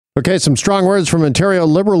Okay, some strong words from Ontario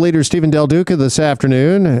Liberal leader Stephen Del Duca this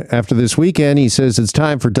afternoon. After this weekend, he says it's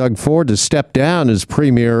time for Doug Ford to step down as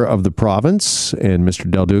Premier of the province. And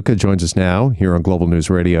Mr. Del Duca joins us now here on Global News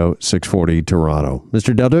Radio 640 Toronto.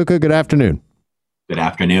 Mr. Del Duca, good afternoon. Good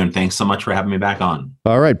afternoon. Thanks so much for having me back on.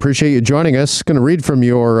 All right. Appreciate you joining us. Going to read from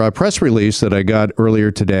your press release that I got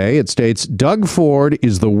earlier today. It states, Doug Ford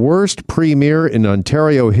is the worst premier in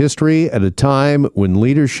Ontario history at a time when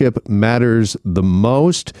leadership matters the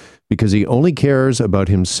most because he only cares about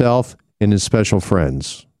himself and his special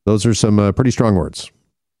friends. Those are some pretty strong words.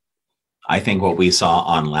 I think what we saw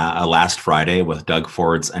on last Friday with Doug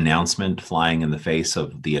Ford's announcement flying in the face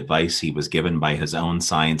of the advice he was given by his own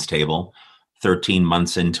science table 13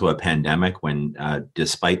 months into a pandemic when,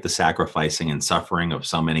 despite the sacrificing and suffering of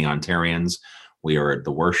so many Ontarians, we are at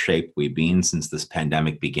the worst shape we've been since this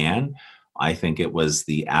pandemic began. I think it was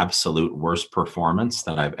the absolute worst performance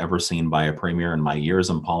that I've ever seen by a premier in my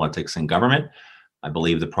years in politics and government. I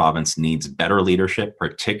believe the province needs better leadership,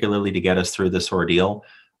 particularly to get us through this ordeal.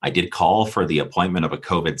 I did call for the appointment of a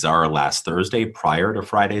COVID czar last Thursday prior to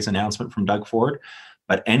Friday's announcement from Doug Ford.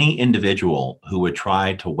 But any individual who would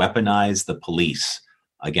try to weaponize the police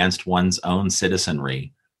against one's own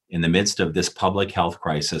citizenry in the midst of this public health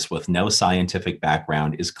crisis with no scientific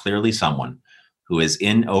background is clearly someone who is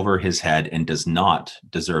in over his head and does not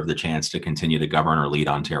deserve the chance to continue to govern or lead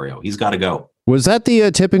Ontario. He's got to go. Was that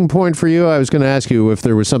the tipping point for you? I was going to ask you if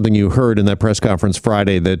there was something you heard in that press conference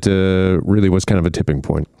Friday that really was kind of a tipping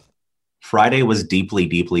point. Friday was deeply,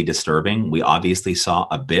 deeply disturbing. We obviously saw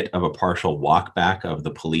a bit of a partial walk back of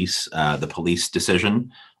the police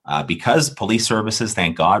decision because police services,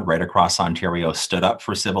 thank God, right across Ontario stood up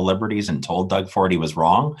for civil liberties and told Doug Ford he was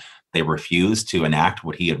wrong. They refused to enact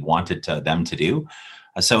what he had wanted them to do.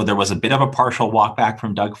 So there was a bit of a partial walk back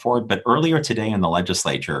from Doug Ford. But earlier today in the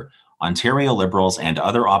legislature, Ontario Liberals and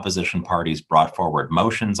other opposition parties brought forward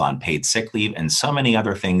motions on paid sick leave and so many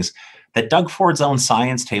other things that Doug Ford's own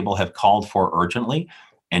science table have called for urgently,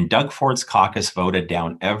 and Doug Ford's caucus voted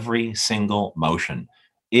down every single motion.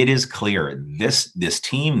 It is clear this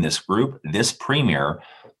team, this group, this premier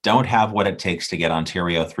don't have what it takes to get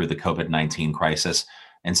Ontario through the COVID-19 crisis.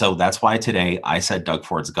 And so that's why today I said Doug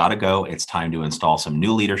Ford's got to go. It's time to install some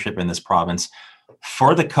new leadership in this province.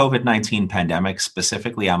 For the COVID-19 pandemic,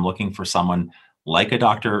 specifically, I'm looking for someone like a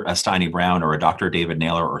Dr. Steiny Brown or a Dr. David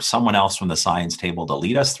Naylor or someone else from the science table to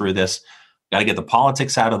lead us through this. Got to get the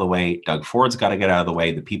politics out of the way. Doug Ford's got to get out of the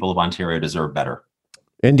way. The people of Ontario deserve better.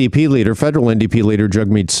 Federal NDP leader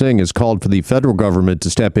Jagmeet Singh has called for the federal government to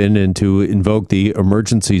step in and to invoke the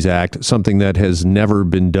Emergencies Act, something that has never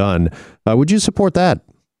been done. Would you support that?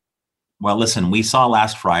 Well, listen, we saw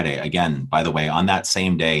last Friday, again, by the way, on that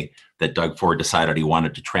same day that Doug Ford decided he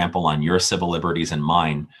wanted to trample on your civil liberties and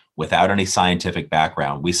mine without any scientific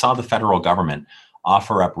background. We saw the federal government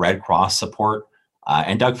offer up Red Cross support,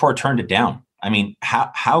 and Doug Ford turned it down. I mean,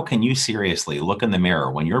 how can you seriously look in the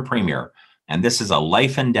mirror when you're premier, and this is a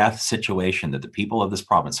life and death situation that the people of this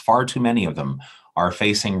province, far too many of them, are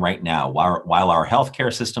facing right now, while our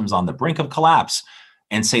healthcare system's on the brink of collapse,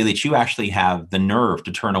 and say that you actually have the nerve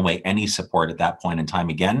to turn away any support at that point in time?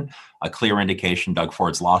 Again, a clear indication Doug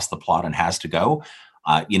Ford's lost the plot and has to go.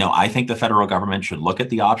 I think the federal government should look at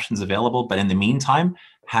the options available, but in the meantime,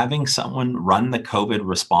 having someone run the COVID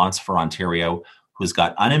response for Ontario who's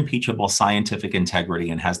got unimpeachable scientific integrity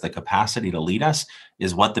and has the capacity to lead us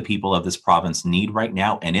is what the people of this province need right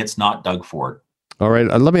now, and it's not Doug Ford. All right,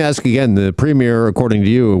 let me ask again. The premier, according to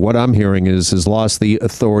you, what I'm hearing has lost the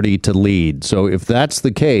authority to lead. So if that's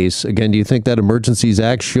the case, again, do you think that Emergencies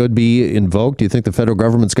Act should be invoked? Do you think the federal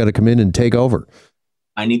government's got to come in and take over?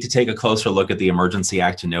 I need to take a closer look at the Emergency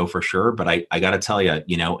Act to know for sure. But I got to tell you,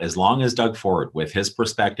 as long as Doug Ford, with his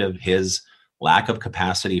perspective, his lack of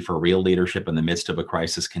capacity for real leadership in the midst of a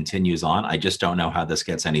crisis continues on, I just don't know how this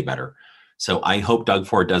gets any better. So I hope Doug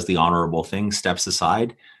Ford does the honorable thing, steps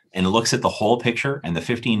aside, and looks at the whole picture and the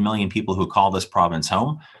 15 million people who call this province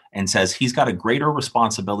home and says he's got a greater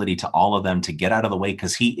responsibility to all of them to get out of the way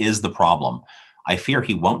because he is the problem. I fear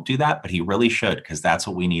he won't do that, but he really should, because that's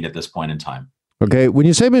what we need at this point in time. Okay, when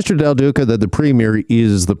you say, Mr. Del Duca, that the premier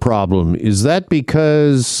is the problem, is that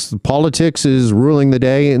because politics is ruling the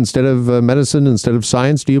day instead of medicine, instead of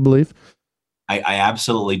science, do you believe? I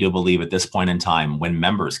absolutely do believe at this point in time, when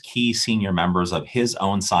key senior members of his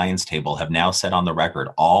own science table have now said on the record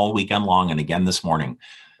all weekend long and again this morning,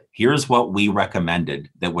 here's what we recommended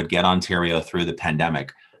that would get Ontario through the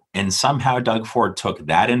pandemic. And somehow Doug Ford took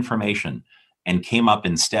that information and came up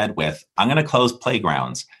instead with, I'm going to close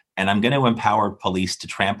playgrounds and I'm going to empower police to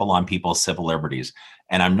trample on people's civil liberties.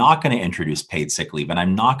 and I'm not going to introduce paid sick leave, and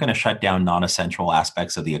I'm not going to shut down non-essential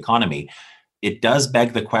aspects of the economy, it does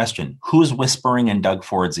beg the question, who's whispering in Doug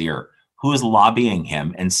Ford's ear? Who is lobbying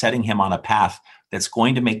him and setting him on a path that's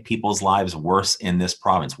going to make people's lives worse in this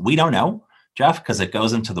province? We don't know, Jeff, because it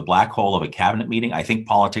goes into the black hole of a cabinet meeting. I think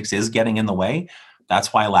politics is getting in the way.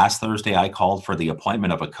 That's why last Thursday I called for the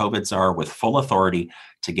appointment of a COVID czar with full authority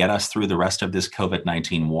to get us through the rest of this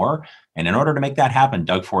COVID-19 war. And in order to make that happen,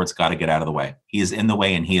 Doug Ford's got to get out of the way. He is in the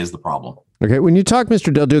way and he is the problem. Okay, when you talk,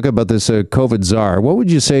 Mr. Del Duca, about this COVID czar, what would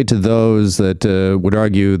you say to those that would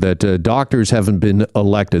argue that doctors haven't been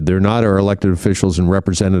elected? They're not our elected officials and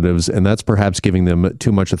representatives, and that's perhaps giving them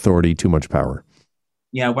too much authority, too much power.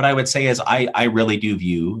 Yeah, what I would say is I really do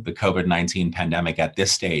view the COVID-19 pandemic at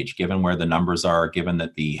this stage, given where the numbers are, given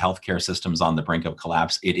that the healthcare system's on the brink of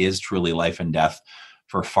collapse, it is truly life and death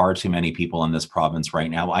for far too many people in this province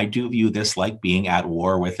right now. I do view this like being at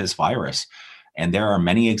war with this virus. And there are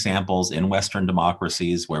many examples in Western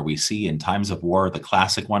democracies where we see in times of war, the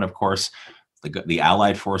classic one, of course, the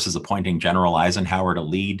Allied forces appointing General Eisenhower to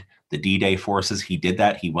lead the D-Day forces. He did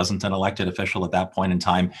that. He wasn't an elected official at that point in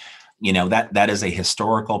time. You know, that is a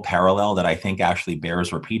historical parallel that I think actually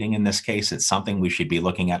bears repeating in this case. It's something we should be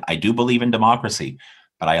looking at. I do believe in democracy,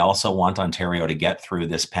 but I also want Ontario to get through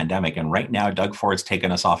this pandemic. And right now, Doug Ford's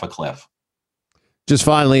taken us off a cliff. Just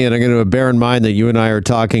finally, and I'm going to bear in mind that you and I are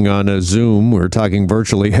talking on a Zoom. We're talking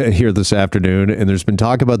virtually here this afternoon, and there's been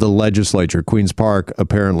talk about the legislature, Queen's Park,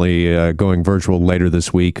 apparently going virtual later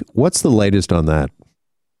this week. What's the latest on that?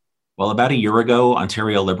 Well, about a year ago,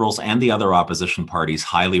 Ontario Liberals and the other opposition parties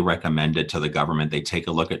highly recommended to the government they take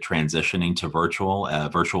a look at transitioning to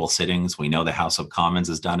virtual sittings. We know the House of Commons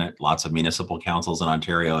has done it. Lots of municipal councils in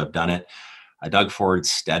Ontario have done it. Doug Ford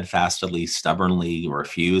steadfastly, stubbornly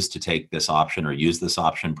refused to take this option or use this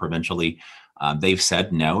option provincially. They've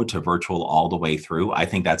said no to virtual all the way through. I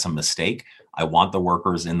think that's a mistake. I want the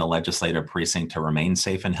workers in the legislative precinct to remain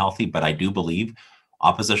safe and healthy, but I do believe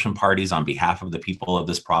opposition parties on behalf of the people of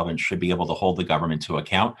this province should be able to hold the government to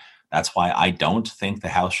account. That's why I don't think the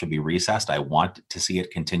House should be recessed. I want to see it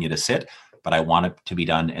continue to sit, but I want it to be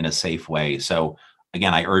done in a safe way. So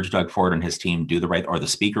again, I urge Doug Ford and his team do the right, or the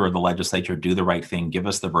Speaker of the legislature, do the right thing, give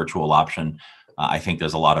us the virtual option. I think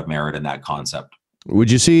there's a lot of merit in that concept.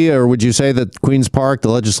 Would you see, or would you say that Queen's Park, the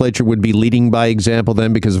legislature, would be leading by example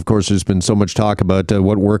then? Because, of course, there's been so much talk about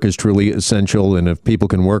what work is truly essential, and if people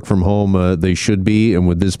can work from home, they should be. And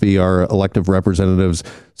would this be our elective representatives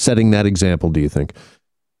setting that example, do you think?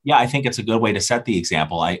 Yeah, I think it's a good way to set the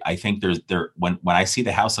example. I think when I see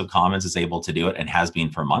the House of Commons is able to do it and has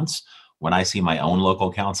been for months, when I see my own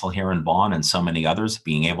local council here in Vaughan and so many others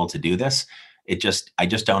being able to do this, I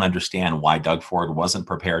just don't understand why Doug Ford wasn't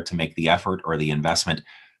prepared to make the effort or the investment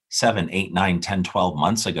 7, 8, 9, 10, 12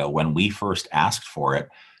 months ago when we first asked for it.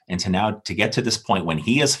 And to get to this point when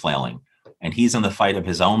he is flailing and he's in the fight of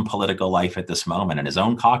his own political life at this moment, and his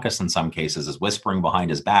own caucus in some cases is whispering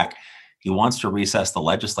behind his back, he wants to recess the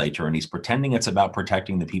legislature and he's pretending it's about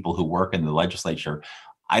protecting the people who work in the legislature.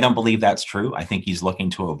 I don't believe that's true. I think he's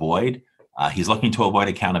looking to avoid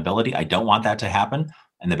accountability. I don't want that to happen.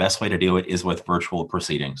 And the best way to do it is with virtual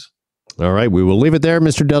proceedings. All right. We will leave it there.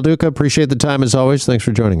 Mr. Del Duca, appreciate the time as always. Thanks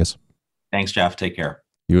for joining us. Thanks, Jeff. Take care.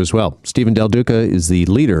 You as well. Stephen Del Duca is the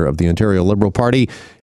leader of the Ontario Liberal Party